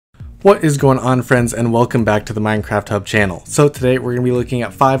What is going on, friends, and welcome back to the Minecraft Hub channel. So today we're going to be looking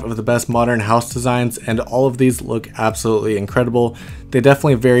at 5 of the best modern house designs, and all of these look absolutely incredible. They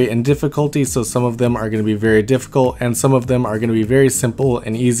definitely vary in difficulty, so some of them are going to be very difficult and some of them are going to be very simple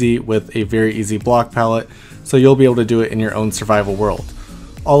and easy with a very easy block palette, so you'll be able to do it in your own survival world.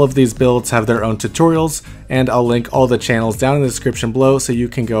 All of these builds have their own tutorials, and I'll link all the channels down in the description below so you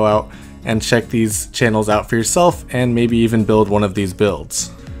can go out and check these channels out for yourself and maybe even build one of these builds.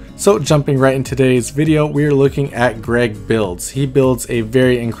 So jumping right into today's video, we are looking at Greg Builds. He builds a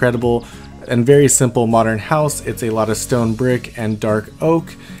very incredible and very simple modern house. It's a lot of stone brick and dark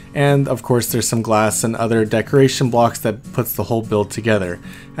oak, and of course there's some glass and other decoration blocks that puts the whole build together.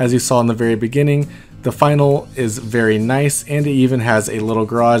 As you saw in the very beginning, the final is very nice, and it even has a little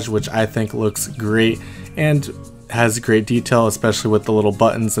garage which I think looks great and has great detail, especially with the little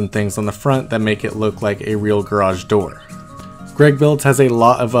buttons and things on the front that make it look like a real garage door. Greg Builds has a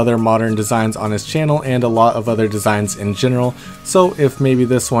lot of other modern designs on his channel and a lot of other designs in general, so if maybe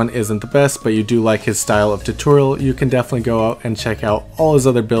this one isn't the best but you do like his style of tutorial, you can definitely go out and check out all his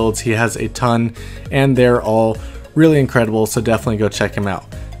other builds. He has a ton and they're all really incredible, so definitely go check him out.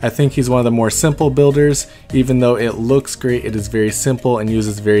 I think he's one of the more simple builders. Even though it looks great, it is very simple and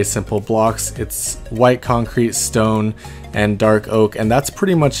uses very simple blocks. It's white concrete, stone, and dark oak, and that's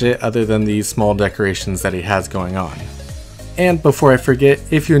pretty much it other than these small decorations that he has going on. And before I forget,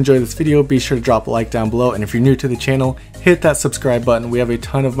 if you enjoyed this video, be sure to drop a like down below, and if you're new to the channel, hit that subscribe button. We have a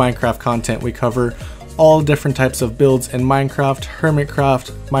ton of Minecraft content. We cover all different types of builds in Minecraft,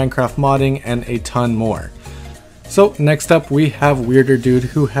 Hermitcraft, Minecraft modding, and a ton more. So next up we have Weirder Dude,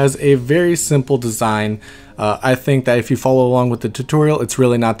 who has a very simple design. I think that if you follow along with the tutorial, it's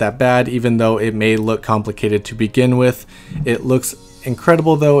really not that bad, even though it may look complicated to begin with. It looks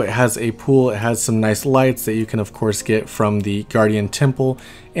incredible though. It has a pool, it has some nice lights that you can of course get from the Guardian Temple,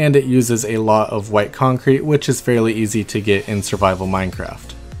 and it uses a lot of white concrete, which is fairly easy to get in survival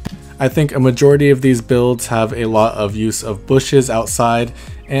Minecraft. I think a majority of these builds have a lot of use of bushes outside,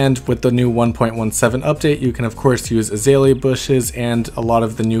 and with the new 1.17 update you can of course use azalea bushes and a lot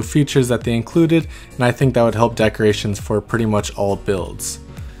of the new features that they included, and I think that would help decorations for pretty much all builds.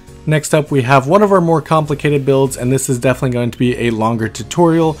 Next up we have one of our more complicated builds, and this is definitely going to be a longer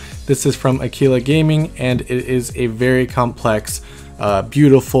tutorial. This is from Aquila Gaming, and it is a very complex,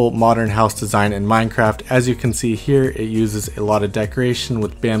 beautiful modern house design in Minecraft. As you can see here, it uses a lot of decoration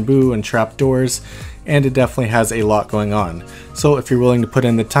with bamboo and trapdoors, and it definitely has a lot going on. So if you're willing to put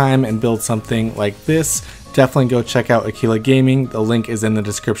in the time and build something like this, definitely go check out Aquila Gaming. The link is in the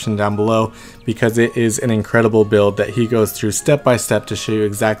description down below because it is an incredible build that he goes through step by step to show you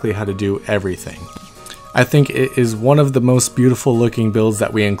exactly how to do everything. I think it is one of the most beautiful looking builds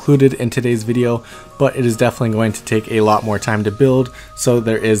that we included in today's video, but it is definitely going to take a lot more time to build, so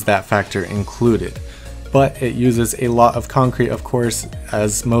there is that factor included. But it uses a lot of concrete, of course,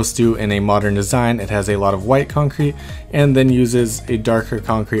 as most do in a modern design. It has a lot of white concrete and then uses a darker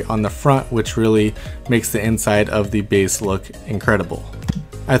concrete on the front, which really makes the inside of the base look incredible.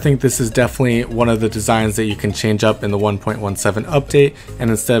 I think this is definitely one of the designs that you can change up in the 1.17 update, and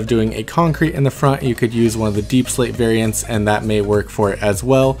instead of doing a concrete in the front, you could use one of the deep slate variants, and that may work for it as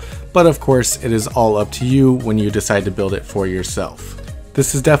well. But of course, it is all up to you when you decide to build it for yourself.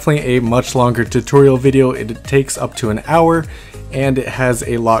 This is definitely a much longer tutorial video. It takes up to an hour, and it has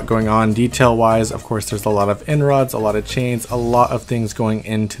a lot going on detail wise. Of course, there's a lot of end rods, a lot of chains, a lot of things going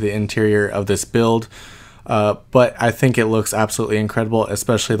into the interior of this build. But I think it looks absolutely incredible,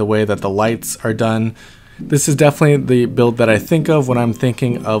 especially the way that the lights are done. This is definitely the build that I think of when I'm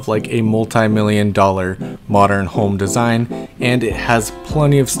thinking of like a multi-million-dollar modern home design, and it has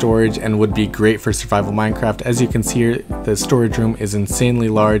plenty of storage and would be great for survival Minecraft. As you can see here, the storage room is insanely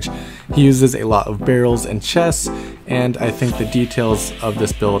large. He uses a lot of barrels and chests, and I think the details of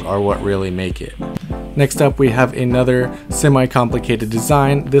this build are what really make it. Next up we have another semi-complicated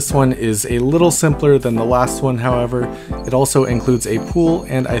design. This one is a little simpler than the last one, however. It also includes a pool,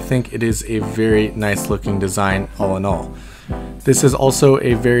 and I think it is a very nice looking design all in all. This is also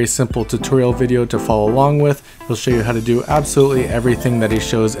a very simple tutorial video to follow along with. He'll show you how to do absolutely everything that he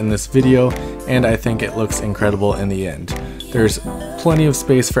shows in this video, and I think it looks incredible in the end. There's plenty of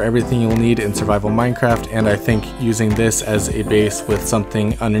space for everything you'll need in survival Minecraft, and I think using this as a base with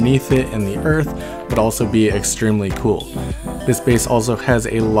something underneath it in the earth would also be extremely cool. This base also has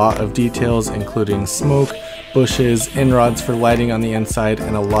a lot of details, including smoke, bushes, end rods for lighting on the inside,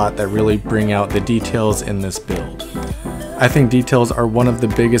 and a lot that really bring out the details in this build. I think details are one of the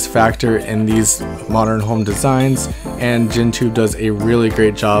biggest factor in these modern home designs, and GenTube does a really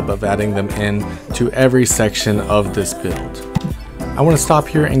great job of adding them in to every section of this build. I want to stop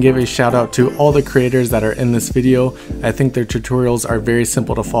here and give a shout out to all the creators that are in this video. I think their tutorials are very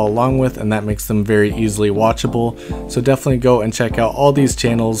simple to follow along with, and that makes them very easily watchable. So definitely go and check out all these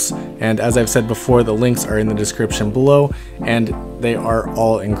channels, and as I've said before, the links are in the description below, and they are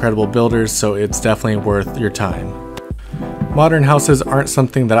all incredible builders, so it's definitely worth your time. Modern houses aren't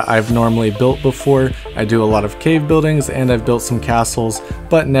something that I've normally built before. I do a lot of cave buildings and I've built some castles,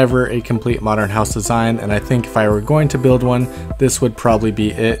 but never a complete modern house design, and I think if I were going to build one, this would probably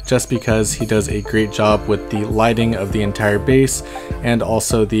be it, just because he does a great job with the lighting of the entire base and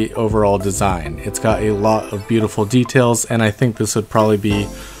also the overall design. It's got a lot of beautiful details, and I think this would probably be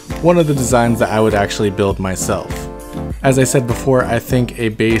one of the designs that I would actually build myself. As I said before, I think a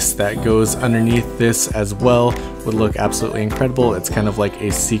base that goes underneath this as well would look absolutely incredible. It's kind of like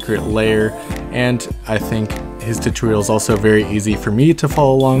a secret layer, and I think his tutorial is also very easy for me to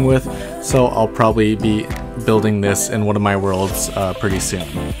follow along with, so I'll probably be building this in one of my worlds pretty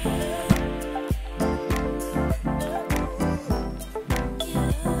soon.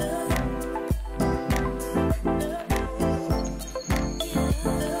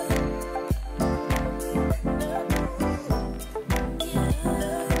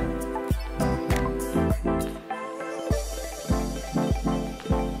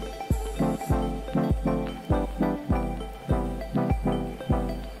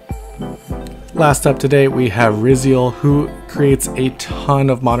 Last up today, we have Riziel, who creates a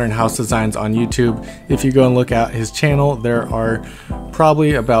ton of modern house designs on YouTube. If you go and look at his channel, there are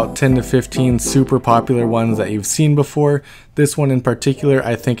probably about 10 to 15 super popular ones that you've seen before. This one in particular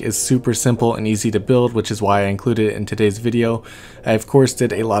I think is super simple and easy to build, which is why I included it in today's video. I of course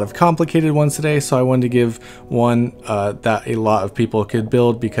did a lot of complicated ones today, so I wanted to give one that a lot of people could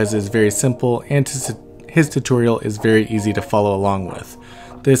build because it's very simple and his tutorial is very easy to follow along with.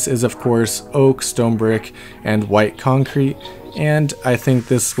 This is of course oak, stone brick, and white concrete, and I think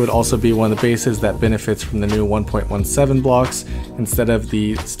this would also be one of the bases that benefits from the new 1.17 blocks. Instead of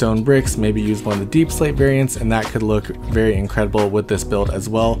the stone bricks, maybe use one of the deep slate variants, and that could look very incredible with this build as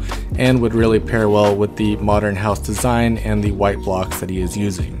well, and would really pair well with the modern house design and the white blocks that he is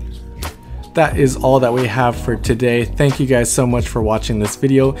using. That is all that we have for today. Thank you guys so much for watching this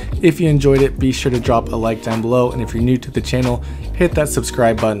video. If you enjoyed it, be sure to drop a like down below, and if you're new to the channel, hit that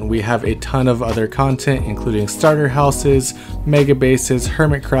subscribe button. We have a ton of other content, including starter houses, mega bases,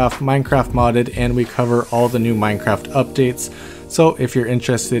 Hermitcraft, Minecraft modded, and we cover all the new Minecraft updates. So if you're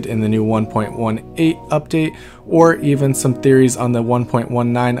interested in the new 1.18 update, or even some theories on the 1.19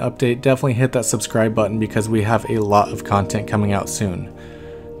 update, definitely hit that subscribe button because we have a lot of content coming out soon.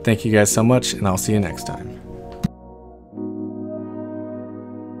 Thank you guys so much, and I'll see you next time.